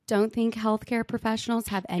Don't think healthcare professionals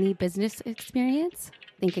have any business experience?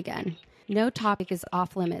 Think again. No topic is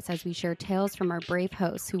off limits as we share tales from our brave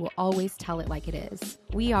hosts who will always tell it like it is.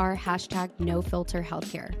 We are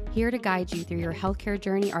 #NoFilterHealthcare. Here to guide you through your healthcare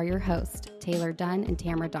journey are your hosts, Taylor Dunn and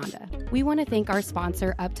Tamara Donda. We want to thank our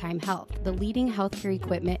sponsor, Uptime Health, the leading healthcare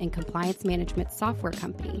equipment and compliance management software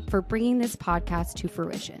company, for bringing this podcast to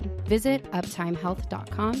fruition. Visit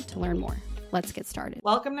uptimehealth.com to learn more. Let's get started.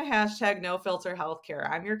 Welcome to #NoFilterHealthcare.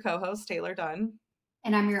 I'm your co-host, Taylor Dunn.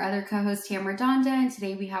 And I'm your other co-host, Tamara Donda. And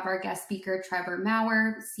today we have our guest speaker, Trevor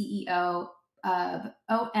Maurer, CEO of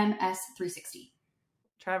OMS360.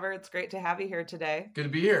 Trevor, it's great to have you here today. Good to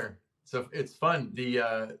be here. So it's fun.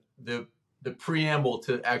 The preamble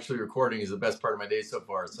to actually recording is the best part of my day so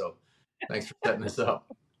far. So thanks for setting this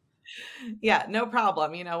up. Yeah, no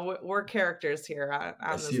problem. You know, we're characters here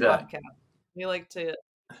on this podcast. We like to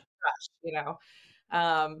rush,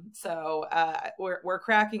 So we're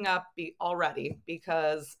cracking up already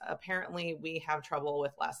because apparently we have trouble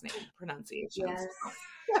with last name pronunciation. Yes.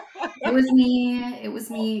 It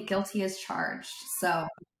was me, guilty as charged. So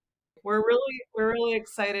we're really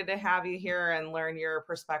excited to have you here and learn your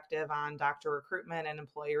perspective on doctor recruitment and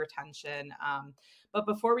employee retention. But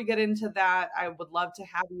before we get into that, I would love to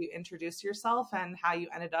have you introduce yourself and how you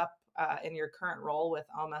ended up in your current role with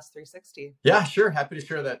OMS360. Yeah, sure. Happy to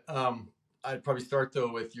share that. I'd probably start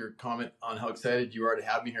though with your comment on how excited you are to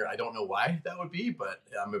have me here. I don't know why that would be, but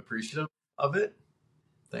I'm appreciative of it.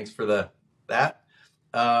 Thanks for that.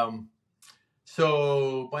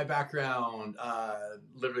 So my background,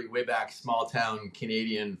 literally way back, small town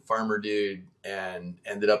Canadian farmer dude, and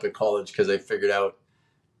ended up at college because I figured out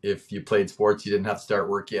if you played sports, you didn't have to start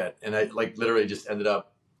work yet. And I literally just ended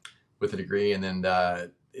up with a degree, and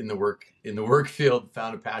then in the work field,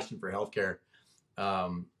 found a passion for healthcare.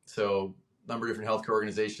 So a number of different healthcare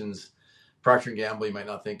organizations. Procter & Gamble, you might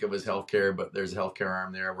not think of as healthcare, but there's a healthcare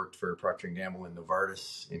arm there. I worked for Procter & Gamble and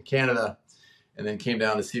Novartis in Canada, and then came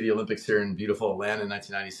down to see the Olympics here in beautiful Atlanta in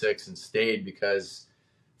 1996 and stayed because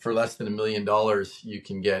for less than $1 million, you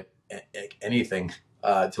can get anything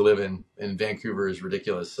to live in. And Vancouver is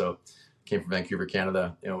ridiculous. So came from Vancouver,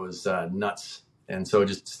 Canada. It was nuts. And so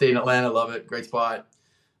just stayed in Atlanta, love it, great spot.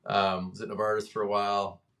 Was at Novartis for a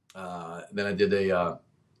while. Then I did a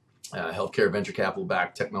healthcare venture capital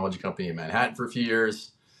backed technology company in Manhattan for a few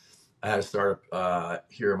years. I had a startup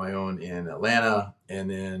here of my own in Atlanta, and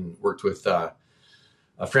then worked with a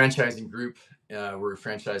franchising group. We're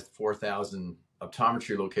franchised 4,000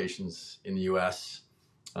 optometry locations in the US,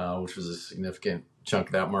 which was a significant chunk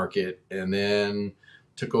of that market. And then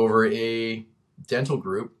took over a dental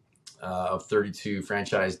group of 32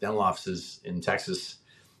 franchised dental offices in Texas,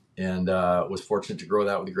 and was fortunate to grow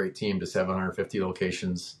that with a great team to 750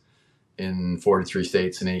 locations in 43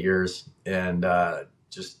 states in 8 years, and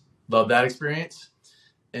just loved that experience,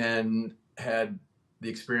 and had the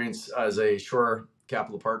experience as a Shore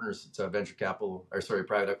Capital Partners. It's a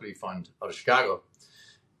private equity fund out of Chicago,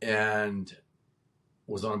 and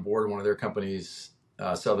was on board one of their companies,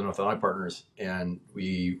 Southern Orthodontic Partners, and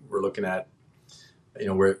we were looking at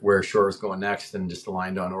where Shore was going next, and just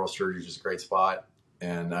aligned on oral surgery, which is a great spot.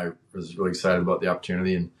 And I was really excited about the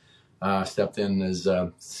opportunity, and stepped in as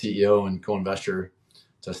CEO and co-investor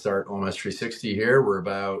to start OMS360 here. We're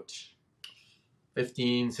about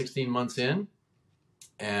 16 months in,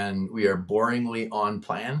 and we are boringly on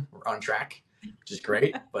plan. We're on track, which is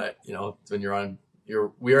great. But when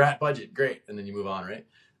we are at budget, great, and then you move on, right?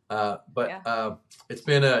 It's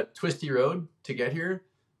been a twisty road to get here.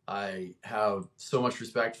 I have so much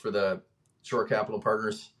respect for the Shore Capital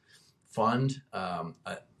Partners fund.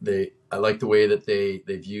 I like the way that they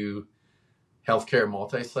view healthcare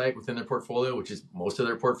multi-site within their portfolio, which is most of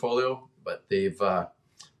their portfolio, but they've done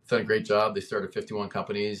a great job. They started 51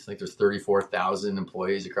 companies. I think there's 34,000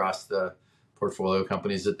 employees across the portfolio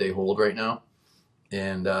companies that they hold right now.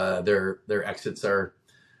 And their exits are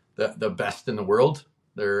the best in the world.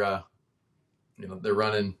 They're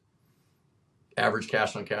running average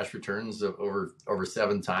cash on cash returns of over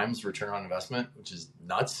 7 times return on investment, which is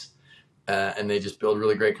nuts. And they just build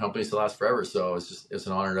really great companies to last forever. So it's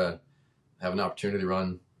an honor to have an opportunity to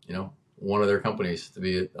run, one of their companies, to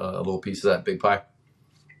be a little piece of that big pie.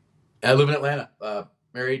 And I live in Atlanta,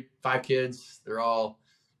 married, 5 kids. They're all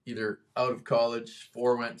either out of college.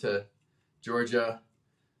 4 went to Georgia.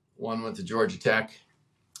 1 went to Georgia Tech.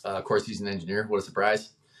 Of course, he's an engineer. What a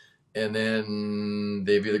surprise. And then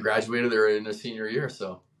they've either graduated or they're in their senior year.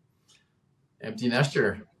 So empty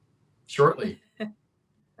nester shortly.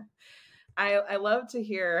 I love to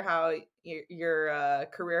hear how your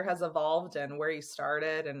career has evolved and where you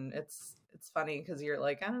started, and it's it's funny because you're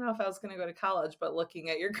like, I don't know if I was going to go to college, but looking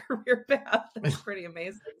at your career path, it's pretty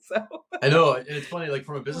amazing. So I know. And it's funny, like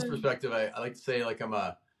from a business perspective, I like to say like I'm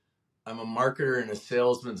a marketer in a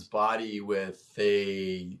salesman's body with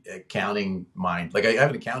a accounting mind. Like I have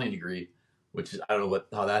an accounting degree, which I don't know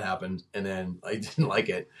how that happened. And then I didn't like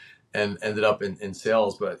it and ended up in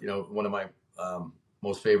sales. But, one of my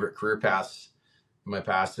most favorite career paths in my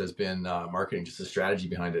past has been marketing, just the strategy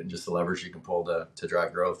behind it and just the leverage you can pull to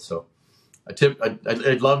drive growth. So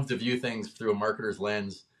I'd love to view things through a marketer's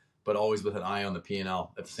lens, but always with an eye on the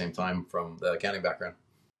P&L at the same time from the accounting background.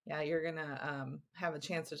 Yeah, you're going to have a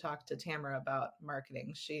chance to talk to Tamara about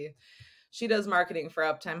marketing. She does marketing for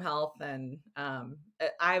Uptime Health, and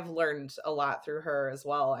I've learned a lot through her as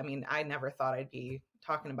well. I mean, I never thought I'd be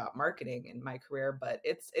talking about marketing in my career, but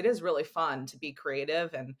it is really fun to be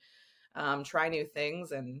creative and try new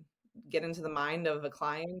things and get into the mind of a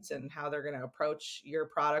client and how they're going to approach your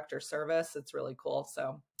product or service. It's really cool.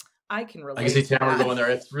 So I can relate. I can see Tamara going there.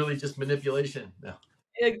 It's really just manipulation. No.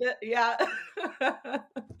 Yeah. All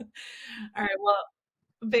right. Well,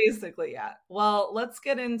 basically, yeah. Well, let's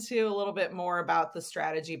get into a little bit more about the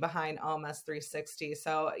strategy behind OMS360.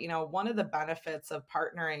 So, one of the benefits of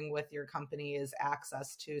partnering with your company is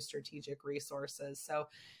access to strategic resources. So,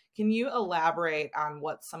 can you elaborate on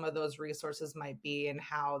what some of those resources might be and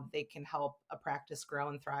how they can help a practice grow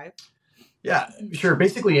and thrive? Yeah, sure.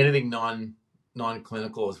 Basically, anything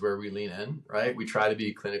non-clinical is where we lean in, right? We try to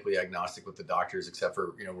be clinically agnostic with the doctors, except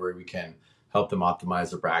for, where we can help them optimize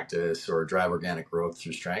their practice or drive organic growth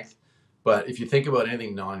through strength. But if you think about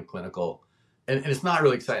anything non-clinical, and it's not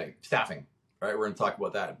really exciting, staffing, right? We're going to talk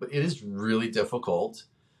about that, but it is really difficult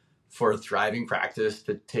for a thriving practice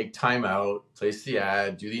to take time out, place the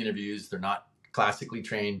ad, do the interviews. They're not classically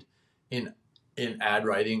trained in ad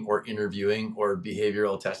writing or interviewing or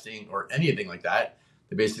behavioral testing or anything like that.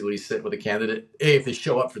 They basically sit with a candidate. If they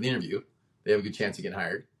show up for the interview, they have a good chance of getting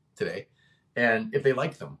hired today. And if they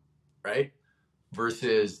like them, right?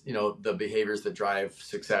 Versus, the behaviors that drive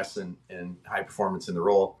success and high performance in the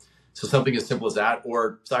role. So something as simple as that,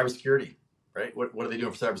 or cybersecurity, right? What are they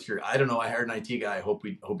doing for cybersecurity? I don't know. I hired an IT guy. I hope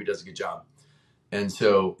he does a good job. And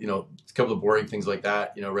so, a couple of boring things like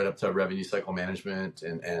that, right up to revenue cycle management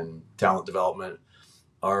and talent development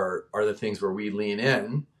are the things where we lean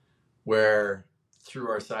in, where through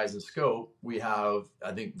our size and scope, we have,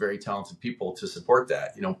 I think, very talented people to support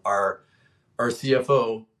that. Our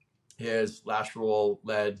CFO has last role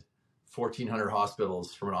led 1,400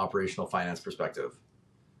 hospitals from an operational finance perspective,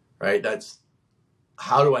 right? That's,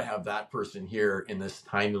 how do I have that person here in this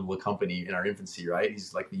tiny little company in our infancy, right?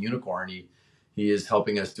 He's like the unicorn. He is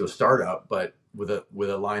helping us do a startup, but with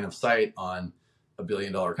a line of sight on $1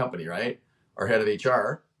 billion company, right? Our head of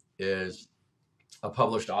HR is a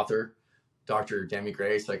published author, Dr. Demi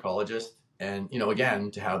Gray, psychologist. And, again,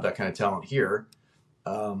 to have that kind of talent here,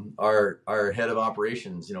 our head of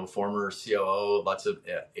operations, former COO, lots of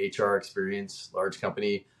HR experience, large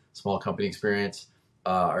company, small company experience,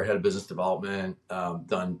 our head of business development,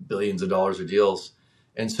 done billions of dollars of deals.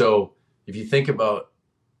 And so if you think about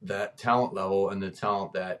that talent level and the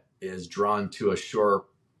talent that is drawn to a Shore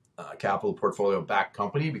capital portfolio backed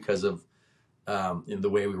company because of the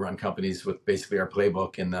way we run companies with basically our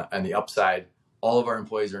playbook and the upside, all of our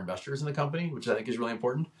employees are investors in the company, which I think is really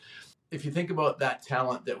important. If you think about that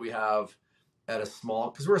talent that we have at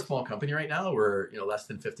because we're a small company right now, we're less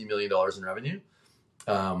than $50 million in revenue,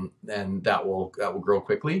 and that will grow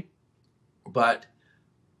quickly. But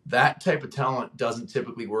that type of talent doesn't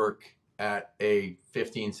typically work at a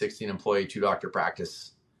 15, 16 employee, 2-doctor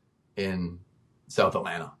practice in South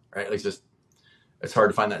Atlanta, right? It's hard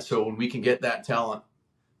to find that. So when we can get that talent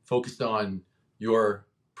focused on your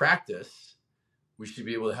practice, we should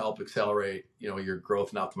be able to help accelerate, your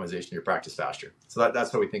growth and optimization of your practice faster. So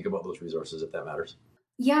that's how we think about those resources, if that matters.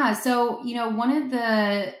 Yeah. So, one of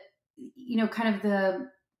the, kind of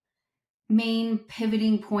the main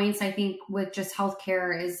pivoting points, I think, with just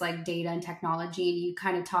healthcare is like data and technology. And you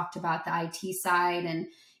kind of talked about the IT side and,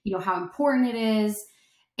 how important it is.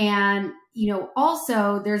 And,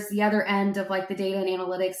 also there's the other end of like the data and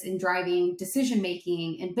analytics in driving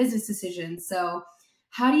decision-making and business decisions. So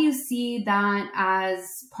how do you see that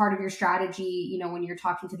as part of your strategy, when you're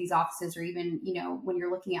talking to these offices or even, when you're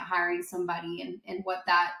looking at hiring somebody and what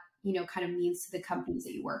that, kind of means to the companies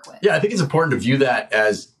that you work with? Yeah, I think it's important to view that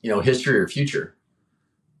as, history or future,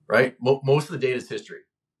 right? Most of the data is history.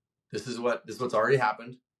 This is what's already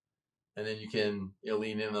happened. And then you can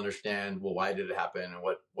lean in and understand, well, why did it happen and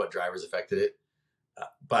what drivers affected it?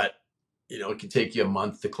 But it can take you a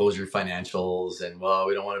month to close your financials, and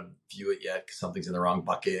we don't want to view it yet because something's in the wrong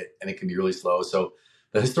bucket, and it can be really slow. So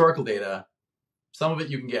the historical data, some of it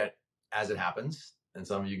you can get as it happens, and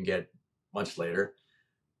some of you can get much later.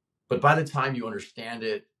 But by the time you understand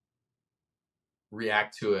it,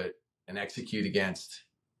 react to it, and execute against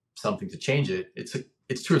something to change it,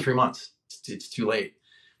 it's 2 or 3 months. It's too late.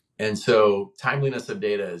 And so timeliness of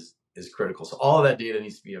data is critical. So all of that data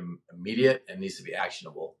needs to be immediate and needs to be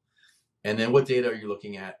actionable. And then what data are you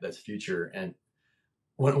looking at that's future? And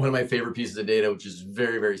one of my favorite pieces of data, which is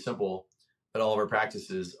very, very simple at all of our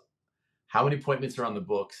practices, how many appointments are on the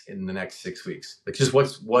books in the next 6 weeks? Like, just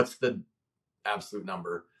what's the absolute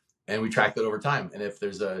number? And we track that over time. And if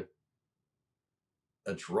there's a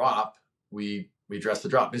drop, we address the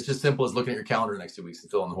drop. It's just simple as looking at your calendar the next 2 weeks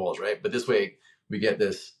and fill in the holes, right? But this way we get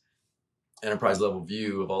this enterprise level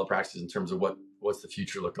view of all the practices in terms of what's the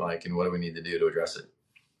future look like and what do we need to do to address it.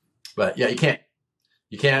 But yeah,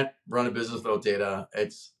 you can't run a business without data.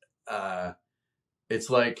 It's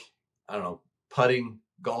like, I don't know,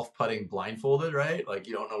 golf putting blindfolded, right? Like,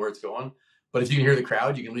 you don't know where it's going, but if you can hear the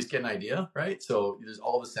crowd, you can at least get an idea, right? So there's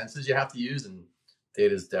all the senses you have to use, and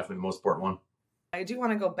data is definitely the most important one. I do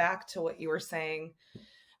want to go back to what you were saying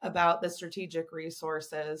about the strategic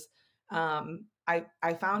resources.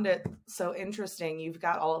 I found it so interesting. You've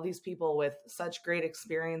got all of these people with such great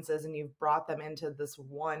experiences, and you've brought them into this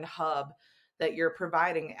one hub that you're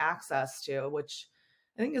providing access to, which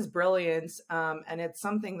I think is brilliant. And it's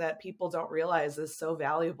something that people don't realize is so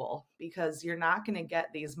valuable, because you're not going to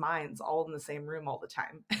get these minds all in the same room all the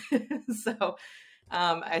time. So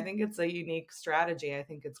I think it's a unique strategy. I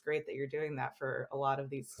think it's great that you're doing that for a lot of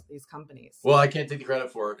these companies. Well, I can't take the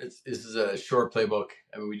credit for it. This is a Shore playbook.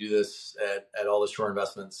 I mean, we do this at all the Shore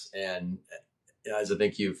investments, and as I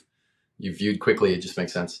think you've viewed quickly, it just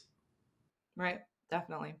makes sense. Right,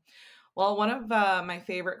 definitely. Well, one of my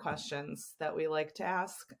favorite questions that we like to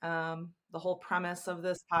ask, the whole premise of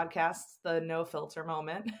this podcast, the no filter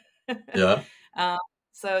moment. Yeah.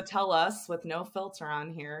 So tell us, with no filter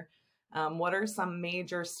on here, what are some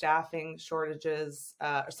major staffing shortages,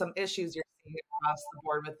 or some issues you're seeing across the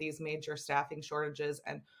board with these major staffing shortages?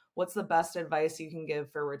 And what's the best advice you can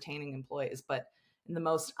give for retaining employees, but in the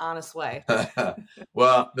most honest way?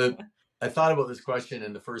 Well, I thought about this question,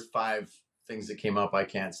 and the first 5 things that came up, I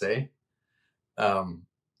can't say,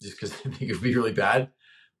 just because I think it would be really bad.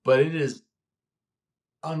 But it is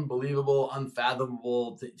unbelievable,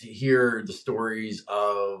 unfathomable to hear the stories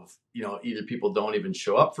of, either people don't even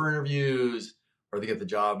show up for interviews, or they get the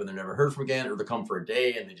job and they're never heard from again, or they come for a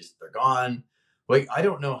day and they're gone. Like, I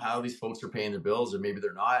don't know how these folks are paying their bills, or maybe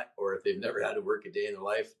they're not, or if they've never had to work a day in their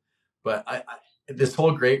life. But this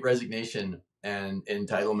whole great resignation and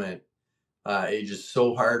entitlement, it's just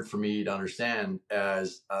so hard for me to understand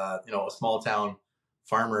as, a small town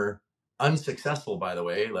farmer, unsuccessful, by the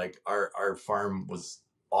way. Like, our farm was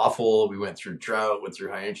awful. We went through drought, went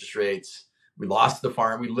through high interest rates. We lost the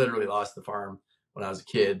farm. We literally lost the farm when I was a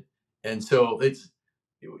kid. And so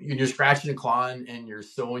you're scratching and clawing and you're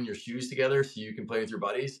sewing your shoes together so you can play with your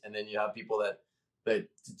buddies. And then you have people that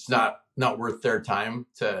it's not worth their time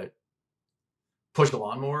to push a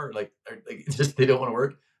lawnmower. Like it's just, they don't want to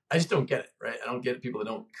work. I just don't get it, right? I don't get people that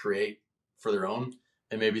don't create for their own.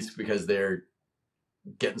 And maybe it's because they're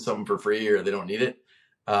getting something for free or they don't need it.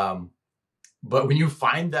 But when you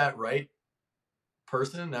find that right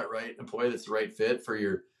person, that right employee, that's the right fit for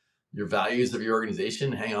your values of your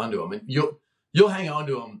organization, hang on to them. And you'll hang on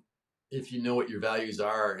to them if you know what your values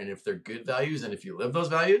are, and if they're good values, and if you live those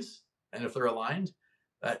values, and if they're aligned.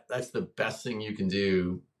 That's the best thing you can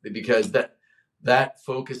do, because that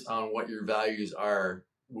focus on what your values are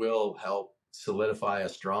will help solidify a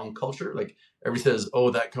strong culture. Like, everybody says,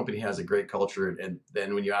 oh, that company has a great culture, and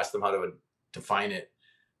then when you ask them how to define it,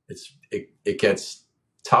 it gets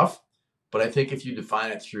tough. But I think if you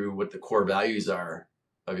define it through what the core values are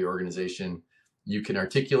of your organization, you can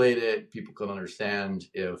articulate it. People can understand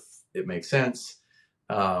if it makes sense.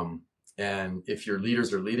 And if your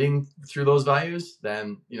leaders are leading through those values,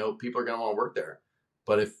 then, people are going to want to work there.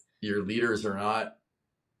 But if your leaders are not,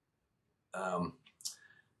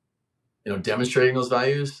 demonstrating those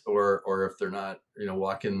values, or if they're not,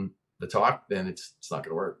 walking the talk, then it's not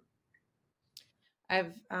going to work.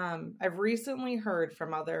 I've recently heard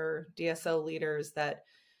from other DSO leaders that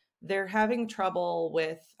they're having trouble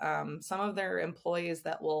with some of their employees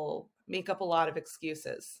that will make up a lot of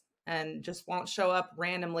excuses and just won't show up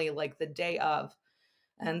randomly, like the day of,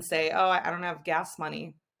 and say, oh, I don't have gas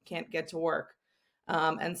money, can't get to work.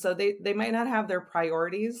 And so they might not have their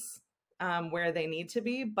priorities where they need to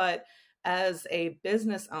be. But as a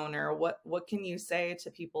business owner, what can you say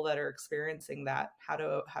to people that are experiencing that, how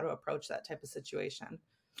to approach that type of situation?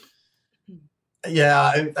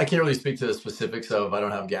 Yeah, I can't really speak to the specifics of I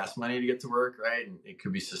don't have gas money to get to work, right? And it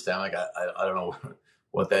could be systemic. I don't know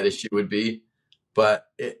what that issue would be, but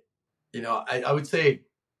I would say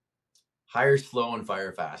hire slow and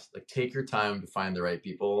fire fast. Like take your time to find the right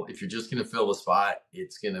people. If you're just going to fill the spot,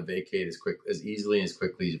 it's going to vacate as easily and as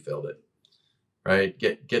quickly as you filled it, right?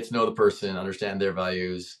 Get to know the person, understand their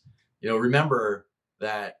values. Remember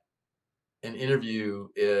that an interview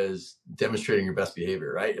is demonstrating your best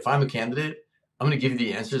behavior, right? If I'm a candidate, I'm going to give you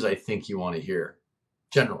the answers I think you want to hear,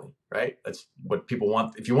 generally, right? That's what people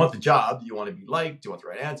want. If you want the job, you want to be liked, you want the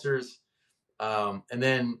right answers. And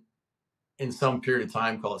then in some period of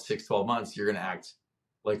time, call it 6-12 months, you're going to act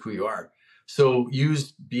like who you are. So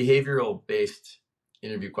use behavioral based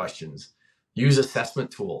interview questions, use assessment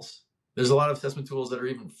tools. There's a lot of assessment tools that are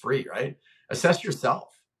even free, right? Assess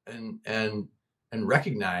yourself and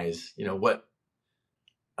recognize,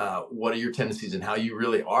 what are your tendencies and how you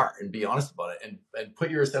really are, and be honest about it, and put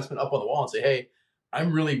your assessment up on the wall and say, hey,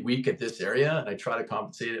 I'm really weak at this area and I try to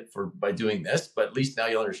compensate it by doing this, but at least now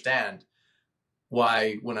you'll understand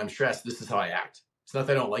why when I'm stressed, this is how I act. It's not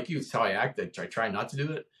that I don't like you, it's how I act. I try not to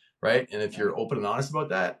do it, right? And if you're open and honest about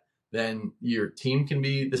that, then your team can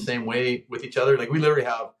be the same way with each other. Like we literally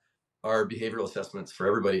have our behavioral assessments for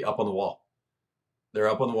everybody up on the wall. They're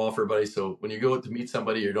up on the wall for everybody. So when you go to meet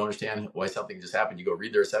somebody, you don't understand why something just happened, you go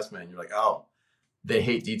read their assessment and you're like, oh, they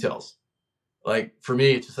hate details. Like for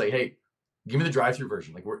me, it's just like, hey, give me the drive-through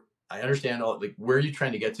version. Like I understand where are you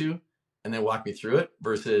trying to get to, and then walk me through it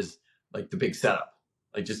versus like the big setup.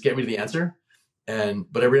 Like just get me to the answer.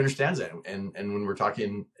 But everybody understands that. And when we're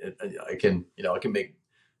talking, I can make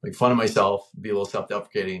fun of myself, be a little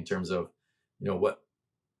self-deprecating in terms of,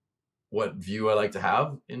 what view I like to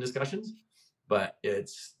have in discussions. But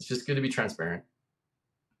it's just good to be transparent.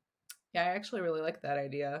 Yeah, I actually really like that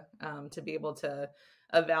idea, to be able to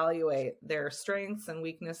evaluate their strengths and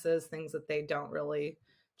weaknesses, things that they don't really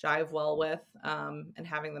jive well with, and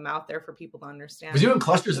having them out there for people to understand. We do in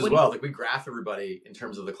clusters as well. Like we graph everybody in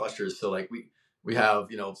terms of the clusters. So like we have,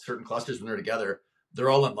 certain clusters when they're together, they're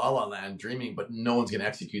all in la la land dreaming, but no one's going to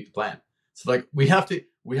execute the plan. So like we have to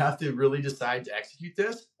really decide to execute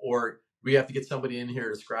this, or we have to get somebody in here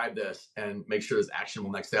to describe this and make sure there's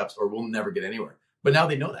actionable next steps, or we'll never get anywhere. But now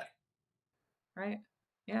they know that. Right.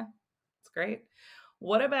 Yeah. It's great.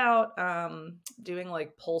 What about doing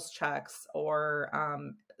like pulse checks or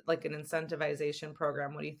like an incentivization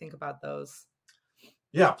program? What do you think about those?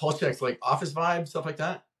 Yeah, pulse checks, like office vibe, stuff like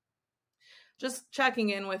that. Just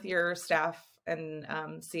checking in with your staff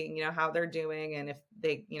and seeing, how they're doing, and if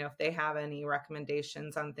they have any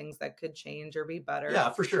recommendations on things that could change or be better.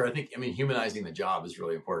 Yeah, for sure. I think, humanizing the job is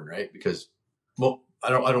really important, right? Because, well, I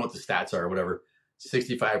don't know what the stats are or whatever.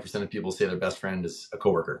 65% of people say their best friend is a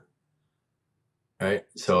coworker, right?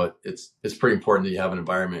 So it's pretty important that you have an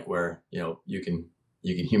environment where, you can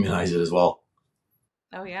humanize it as well.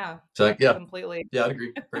 Oh yeah. So yeah, completely. Yeah, I'd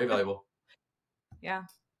agree. Very valuable. Yeah.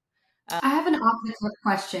 I have an off-the-cuff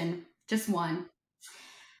question, just one.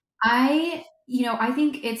 I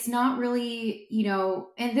think it's not really,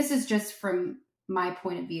 and this is just from my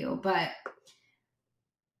point of view, but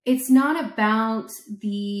it's not about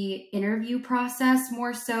the interview process.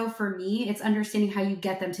 More so for me, it's understanding how you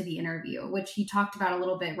get them to the interview, which you talked about a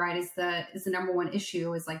little bit, right? Is the number one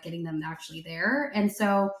issue, is like getting them actually there. And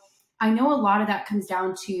so I know a lot of that comes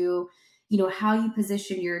down to, how you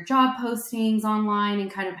position your job postings online and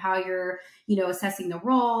kind of how you're, assessing the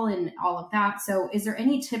role and all of that. So is there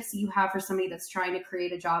any tips that you have for somebody that's trying to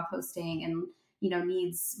create a job posting and,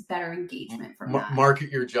 needs better engagement from that? Market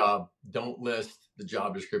your job. Don't list the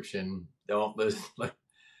job description. Don't list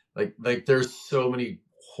like there's so many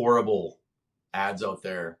horrible ads out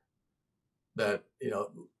there that,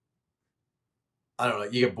 I don't know,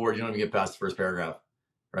 you get bored, you don't even get past the first paragraph,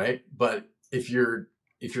 right? But if your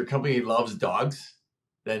company loves dogs,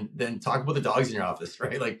 then talk about the dogs in your office,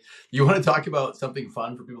 right? Like you want to talk about something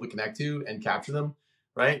fun for people to connect to and capture them,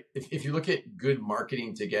 right? If you look at good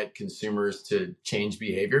marketing to get consumers to change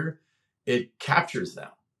behavior, it captures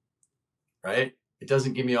them, right? It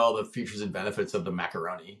doesn't give me all the features and benefits of the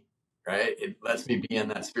macaroni, right? It lets me be in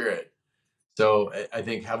that spirit. So I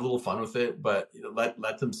think have a little fun with it, but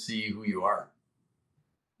let them see who you are.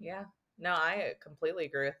 Yeah, no, I completely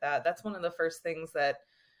agree with that. That's one of the first things that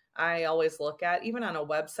I always look at, even on a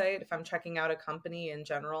website, if I'm checking out a company in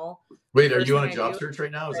general. Wait, are you on a job search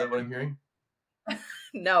right now? Is that what I'm hearing?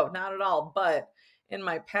 No, not at all. But in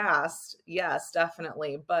my past, yes,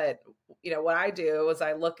 definitely. But what I do is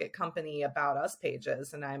I look at company about us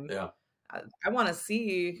pages, and I want to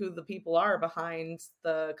see who the people are behind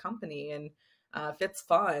the company. And If it's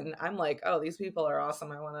fun, I'm like, oh, these people are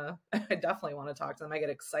awesome. I definitely want to talk to them. I get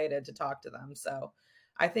excited to talk to them. So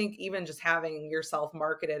I think even just having yourself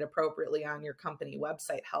marketed appropriately on your company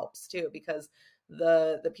website helps too, because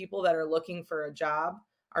the people that are looking for a job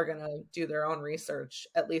are going to do their own research.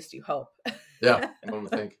 At least you hope. Yeah, I want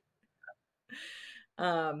to think.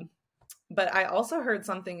 But I also heard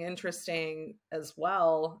something interesting as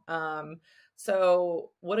well.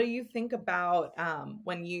 So what do you think about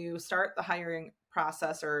when you start the hiring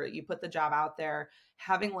process or you put the job out there,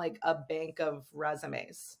 having like a bank of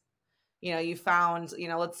resumes? You found,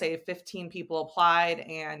 let's say 15 people applied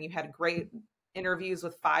and you had great interviews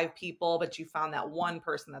with 5 people, but you found that one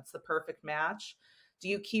person that's the perfect match. Do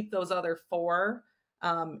you keep those other 4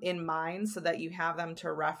 in mind so that you have them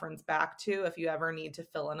to reference back to if you ever need to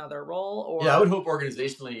fill another role? Or yeah, I would hope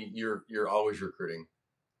organizationally you're always recruiting,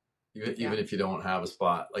 even if you don't have a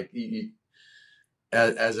spot. Like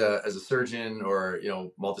as a surgeon or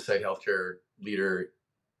multi-site healthcare leader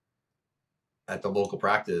at the local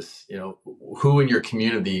practice, who in your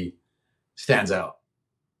community stands out,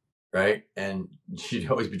 right? And you'd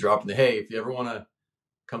always be dropping the, hey, if you ever want to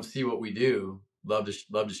come see what we do, love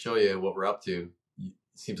to show you what we're up to. It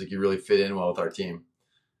seems like you really fit in well with our team,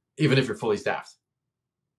 even if you're fully staffed.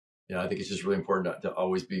 I think it's just really important to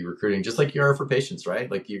always be recruiting, just like you are for patients, right?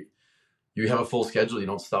 Like you have a full schedule, you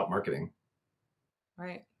don't stop marketing.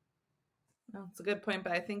 Right. No, it's a good point,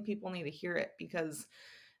 but I think people need to hear it, because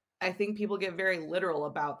I think people get very literal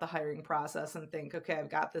about the hiring process and think, okay,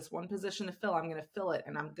 I've got this one position to fill, I'm going to fill it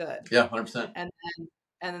and I'm good. Yeah, 100%. And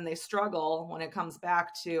then they struggle when it comes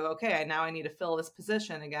back to, okay, now I need to fill this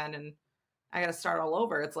position again and I got to start all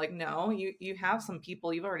over. It's like, no, you have some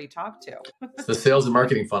people you've already talked to. It's the sales and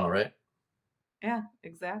marketing funnel, right? Yeah,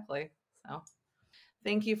 exactly. So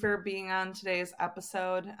thank you for being on today's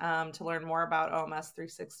episode. To learn more about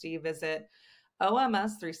OMS360, visit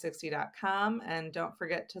OMS360.com, and don't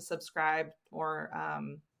forget to subscribe or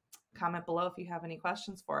comment below if you have any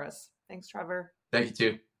questions for us. Thanks, Trevor. Thank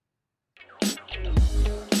you too.